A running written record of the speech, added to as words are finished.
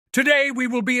Today we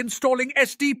will be installing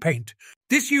SdPaint.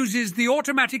 This uses the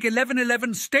automatic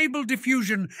 1111 Stable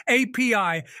Diffusion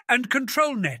API and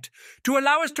ControlNet to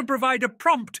allow us to provide a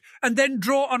prompt and then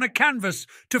draw on a canvas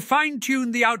to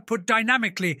fine-tune the output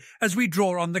dynamically as we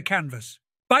draw on the canvas.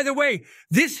 By the way,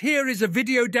 this here is a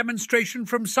video demonstration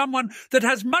from someone that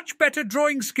has much better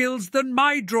drawing skills than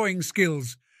my drawing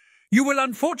skills. You will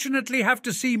unfortunately have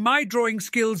to see my drawing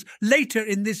skills later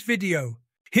in this video.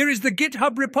 Here is the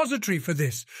GitHub repository for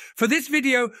this. For this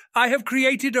video, I have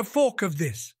created a fork of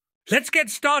this. Let's get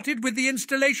started with the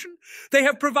installation. They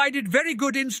have provided very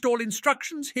good install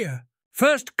instructions here.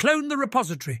 First, clone the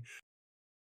repository.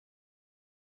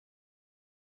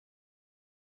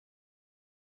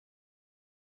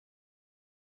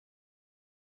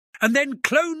 And then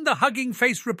clone the Hugging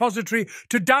Face repository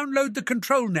to download the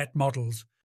ControlNet models.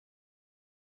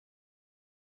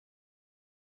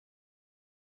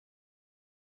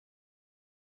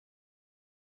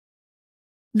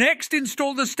 Next,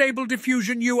 install the Stable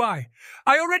Diffusion UI.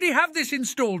 I already have this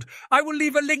installed. I will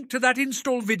leave a link to that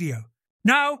install video.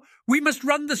 Now, we must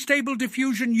run the Stable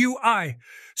Diffusion UI.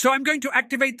 So I'm going to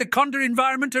activate the Conda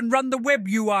environment and run the web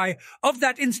UI of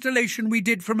that installation we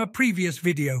did from a previous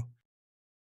video.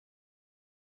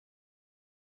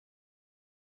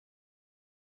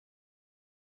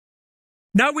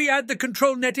 Now we add the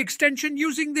ControlNet extension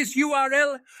using this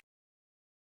URL.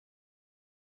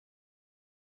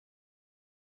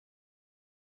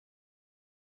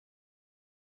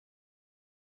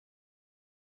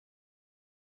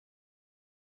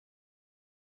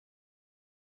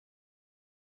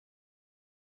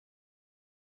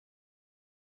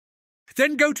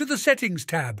 Then go to the Settings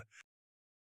tab.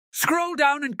 Scroll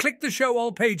down and click the Show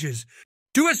All Pages.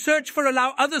 Do a search for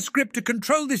Allow Other Script to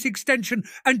control this extension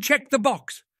and check the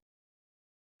box.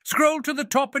 Scroll to the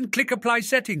top and click Apply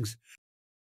Settings.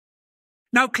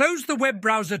 Now close the web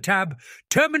browser tab,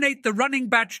 terminate the running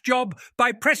batch job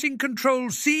by pressing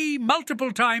Ctrl+C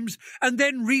multiple times and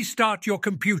then restart your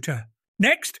computer.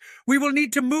 Next, we will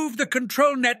need to move the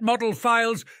ControlNet model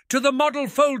files to the model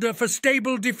folder for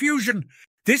Stable Diffusion.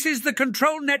 This is the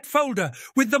ControlNet folder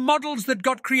with the models that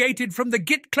got created from the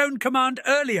git clone command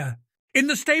earlier. In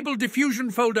the Stable Diffusion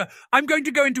folder, I'm going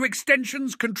to go into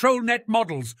Extensions ControlNet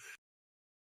Models,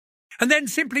 and then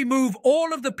simply move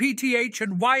all of the PTH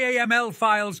and YAML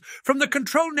files from the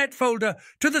ControlNet folder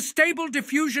to the Stable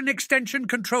Diffusion Extension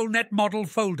ControlNet Model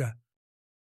folder.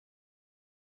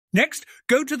 Next,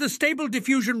 go to the Stable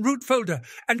Diffusion root folder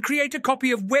and create a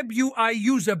copy of WebUI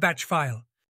user batch file.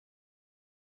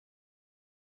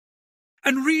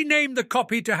 And rename the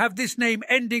copy to have this name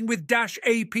ending with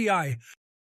 -API.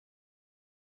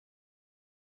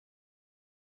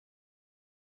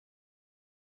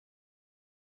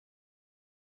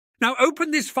 Now open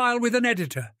this file with an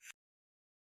editor.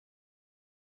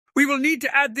 We will need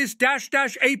to add this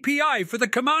 --API for the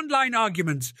command line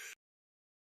arguments.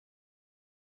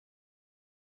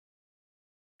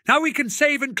 Now we can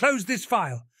save and close this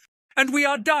file. And we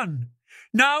are done.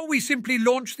 Now we simply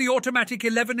launch the automatic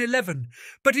 1111,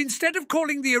 but instead of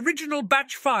calling the original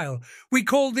batch file, we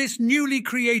call this newly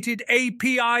created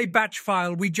API batch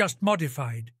file we just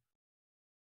modified.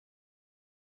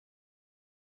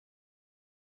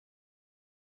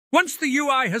 Once the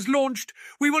UI has launched,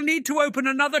 we will need to open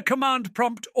another command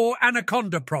prompt or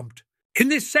Anaconda prompt. In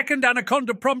this second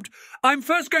Anaconda prompt, I'm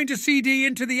first going to cd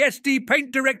into the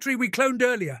SdPaint directory we cloned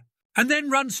earlier, and then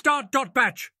run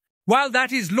start.batch. While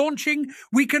that is launching,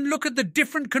 we can look at the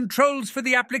different controls for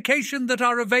the application that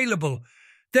are available.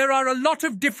 There are a lot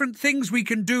of different things we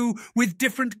can do with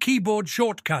different keyboard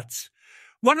shortcuts.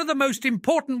 One of the most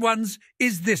important ones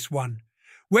is this one,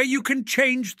 where you can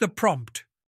change the prompt.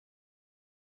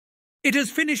 It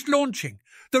has finished launching.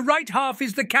 The right half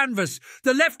is the canvas.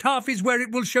 The left half is where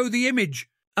it will show the image.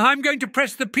 I'm going to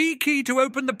press the P key to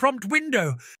open the prompt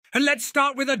window. And let's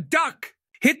start with a duck.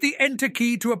 Hit the Enter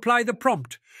key to apply the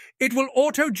prompt. It will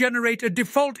auto-generate a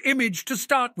default image to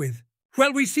start with.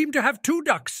 Well, we seem to have two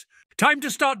ducks. Time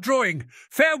to start drawing.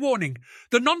 Fair warning,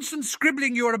 the nonsense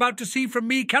scribbling you are about to see from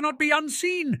me cannot be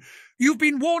unseen. You've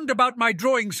been warned about my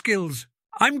drawing skills.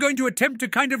 I'm going to attempt to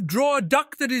kind of draw a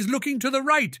duck that is looking to the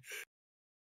right.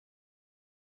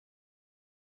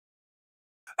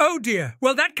 Oh dear,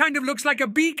 well that kind of looks like a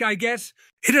beak, I guess.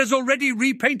 It has already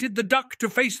repainted the duck to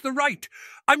face the right.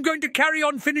 I'm going to carry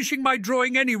on finishing my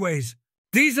drawing anyways.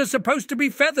 These are supposed to be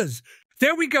feathers.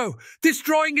 There we go. This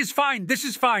drawing is fine. This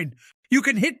is fine. You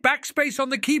can hit backspace on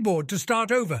the keyboard to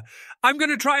start over. I'm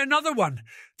going to try another one.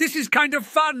 This is kind of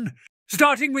fun.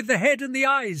 Starting with the head and the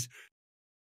eyes.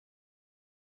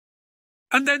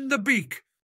 And then the beak.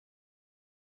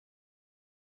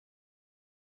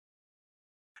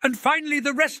 And finally,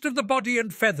 the rest of the body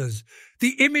and feathers.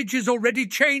 The image is already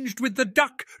changed with the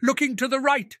duck looking to the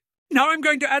right. Now I'm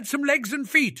going to add some legs and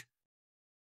feet.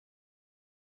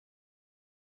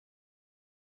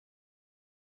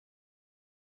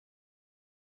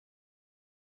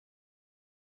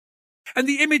 And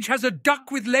the image has a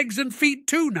duck with legs and feet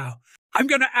too now. I'm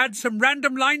going to add some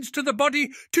random lines to the body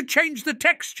to change the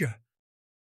texture.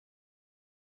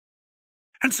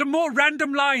 And some more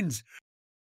random lines.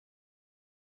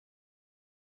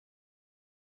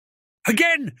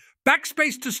 Again,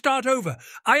 backspace to start over.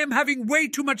 I am having way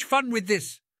too much fun with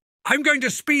this. I'm going to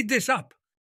speed this up.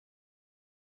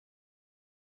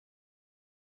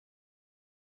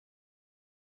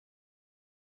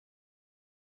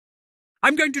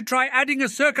 I'm going to try adding a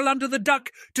circle under the duck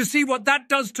to see what that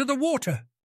does to the water.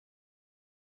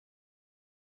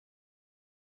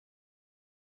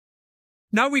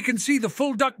 Now we can see the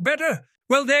full duck better.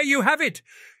 Well, there you have it.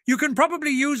 You can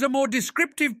probably use a more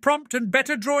descriptive prompt and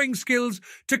better drawing skills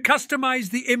to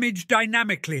customize the image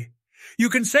dynamically. You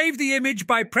can save the image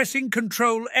by pressing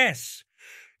Ctrl+S.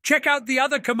 Check out the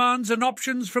other commands and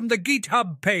options from the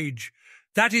GitHub page.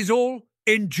 That is all.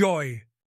 Enjoy.